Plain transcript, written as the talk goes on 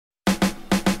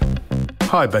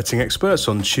Hi betting experts,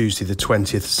 on Tuesday the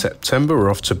 20th of September we're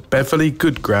off to Beverley.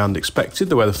 Good ground expected,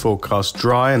 the weather forecast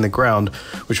dry and the ground,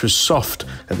 which was soft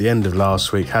at the end of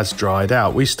last week, has dried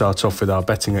out. We start off with our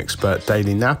betting expert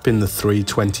Daily Nap in the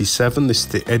 327. This is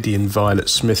the Eddie and Violet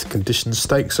Smith Condition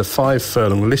Stakes, a 5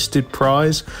 furlong listed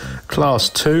prize, Class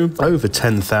 2, over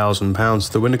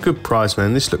 £10,000 to win. A good prize,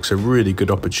 man. This looks a really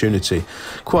good opportunity.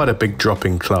 Quite a big drop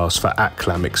in class for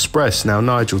Aklam Express. Now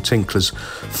Nigel Tinkler's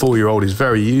 4-year-old is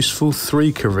very useful. 3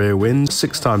 career wins,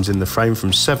 6 times in the frame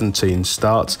from 17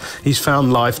 starts. He's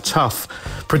found life tough,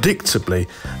 predictably,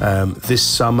 this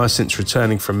summer since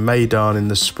returning from Meydan in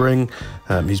the spring.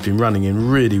 He's been running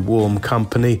in really warm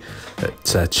company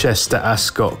at Chester,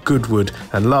 Ascot, Goodwood,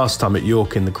 and last time at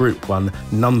York in the Group 1,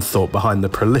 Nunthorpe behind the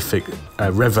prolific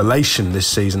revelation this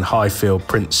season, Highfield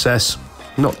Princess.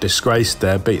 Not disgraced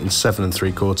there, beaten 7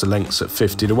 3/4 lengths at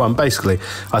 50 to 1. Basically,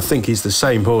 I think he's the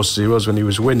same horse as he was when he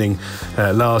was winning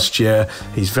last year.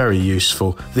 He's very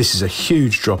useful. This is a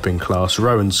huge drop in class.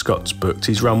 Rowan Scott's booked.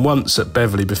 He's run once at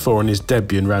Beverley before in his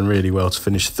debut and ran really well to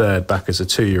finish 3rd back as a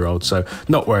 2-year-old, so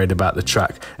not worried about the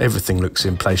track. Everything looks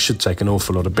in place. Should take an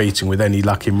awful lot of beating with any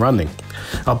luck in running.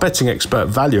 Our betting expert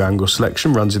value angle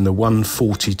selection runs in the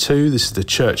 142. This is the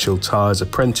Churchill Tyres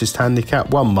Apprenticed Handicap,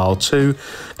 1 mile 2,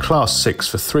 Class 6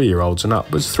 for 3-year-olds and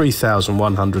upwards,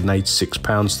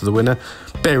 £3,186 to the winner.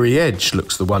 Berry Edge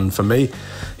looks the one for me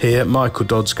here. Michael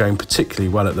Dodd's going particularly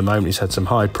well at the moment. He's had some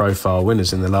high-profile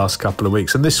winners in the last couple of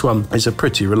weeks, and this one is a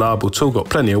pretty reliable tool. Got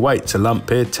plenty of weight to lump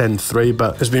here, 10.3,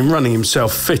 but has been running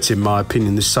himself fit, in my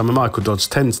opinion, this summer. Michael Dodds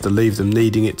tends to leave them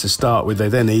needing it to start with. They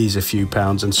then ease a few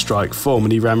pounds and strike form,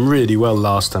 and he ran really well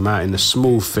last time out in the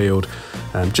small field.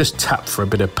 Just tapped for a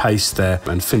bit of pace there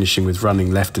and finishing with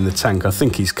running left in the tank. I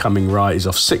think he's coming right. He's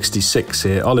off 66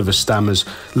 here. Oliver Stammer's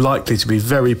likely to be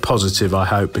very positive, I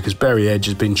hope, because Berry Edge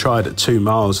has been tried at 2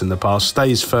 miles in the past,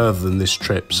 stays further than this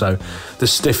trip, so the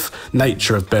stiff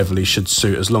nature of Beverley should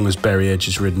suit as long as Berry Edge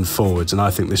is ridden forwards, and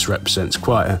I think this represents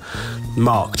quite a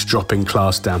marked drop in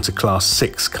class down to Class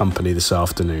 6 company this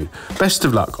afternoon. Best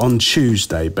of luck on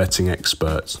Tuesday, betting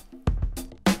experts.